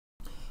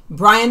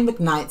Brian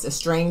McKnight's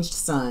estranged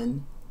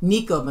son,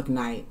 Niko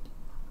McKnight,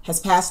 has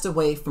passed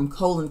away from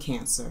colon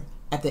cancer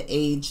at the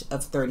age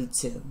of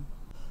 32.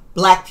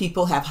 Black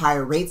people have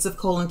higher rates of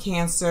colon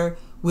cancer,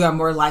 we are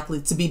more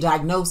likely to be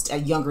diagnosed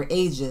at younger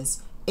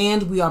ages,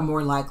 and we are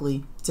more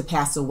likely to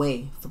pass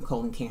away from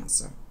colon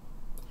cancer.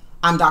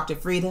 I'm Dr.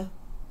 Frita,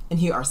 and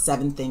here are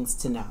 7 things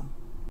to know.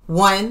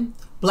 1.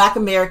 Black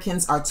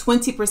Americans are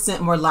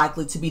 20% more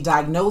likely to be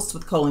diagnosed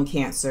with colon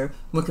cancer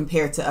when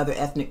compared to other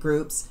ethnic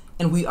groups,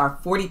 and we are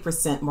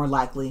 40% more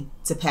likely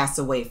to pass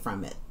away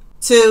from it.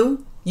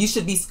 2. You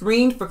should be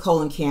screened for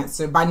colon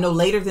cancer by no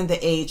later than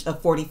the age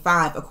of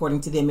 45,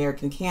 according to the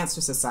American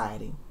Cancer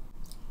Society.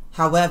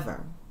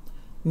 However,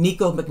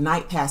 Niko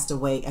McKnight passed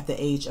away at the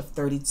age of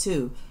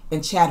 32,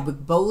 and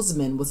Chadwick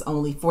Boseman was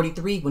only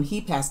 43 when he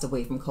passed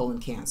away from colon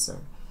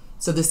cancer,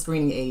 so the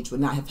screening age would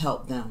not have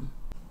helped them.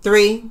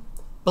 3.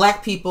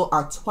 Black people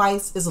are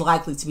twice as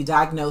likely to be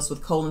diagnosed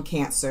with colon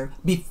cancer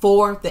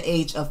before the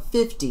age of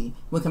 50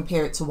 when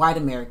compared to white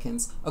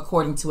Americans,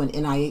 according to an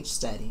NIH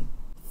study.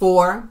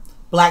 4.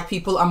 Black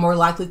people are more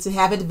likely to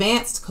have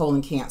advanced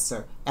colon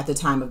cancer at the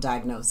time of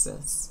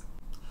diagnosis.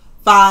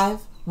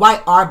 5.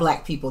 Why are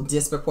Black people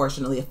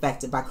disproportionately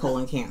affected by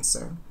colon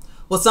cancer?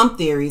 Well, some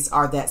theories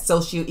are that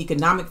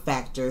socioeconomic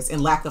factors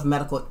and lack of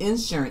medical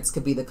insurance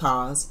could be the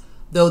cause,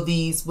 though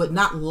these would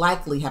not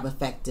likely have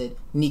affected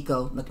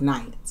Niko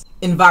McKnight.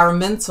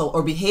 Environmental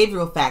or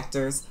behavioral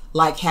factors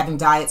like having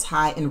diets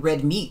high in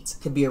red meat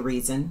could be a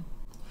reason.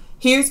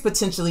 Here's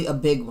potentially a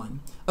big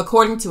one.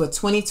 According to a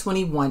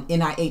 2021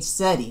 NIH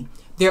study,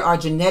 there are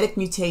genetic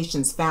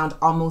mutations found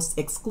almost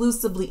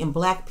exclusively in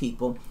Black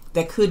people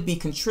that could be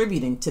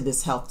contributing to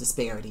this health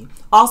disparity.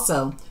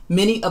 Also,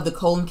 many of the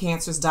colon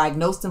cancers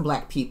diagnosed in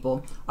Black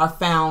people are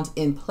found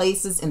in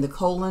places in the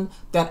colon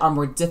that are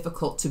more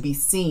difficult to be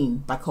seen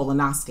by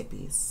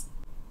colonoscopies.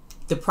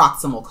 The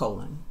proximal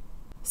colon.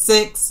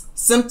 6.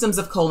 Symptoms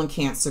of colon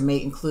cancer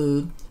may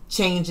include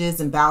changes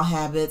in bowel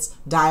habits,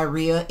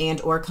 diarrhea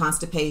and/or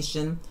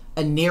constipation,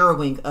 a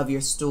narrowing of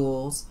your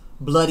stools,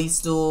 bloody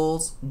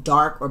stools,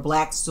 dark or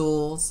black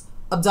stools,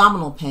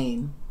 abdominal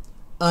pain,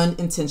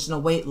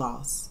 unintentional weight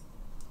loss,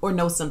 or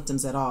no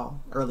symptoms at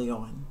all early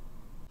on.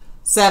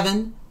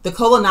 7. The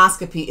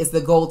colonoscopy is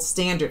the gold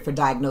standard for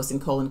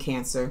diagnosing colon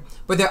cancer,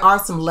 but there are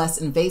some less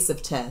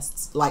invasive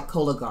tests like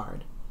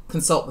Cologuard.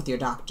 Consult with your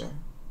doctor.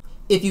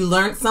 If you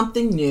learned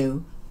something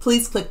new,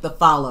 please click the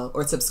follow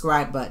or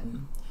subscribe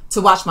button.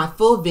 To watch my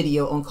full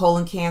video on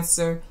colon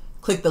cancer,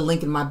 click the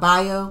link in my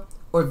bio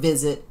or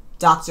visit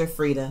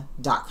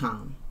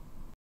drfrita.com.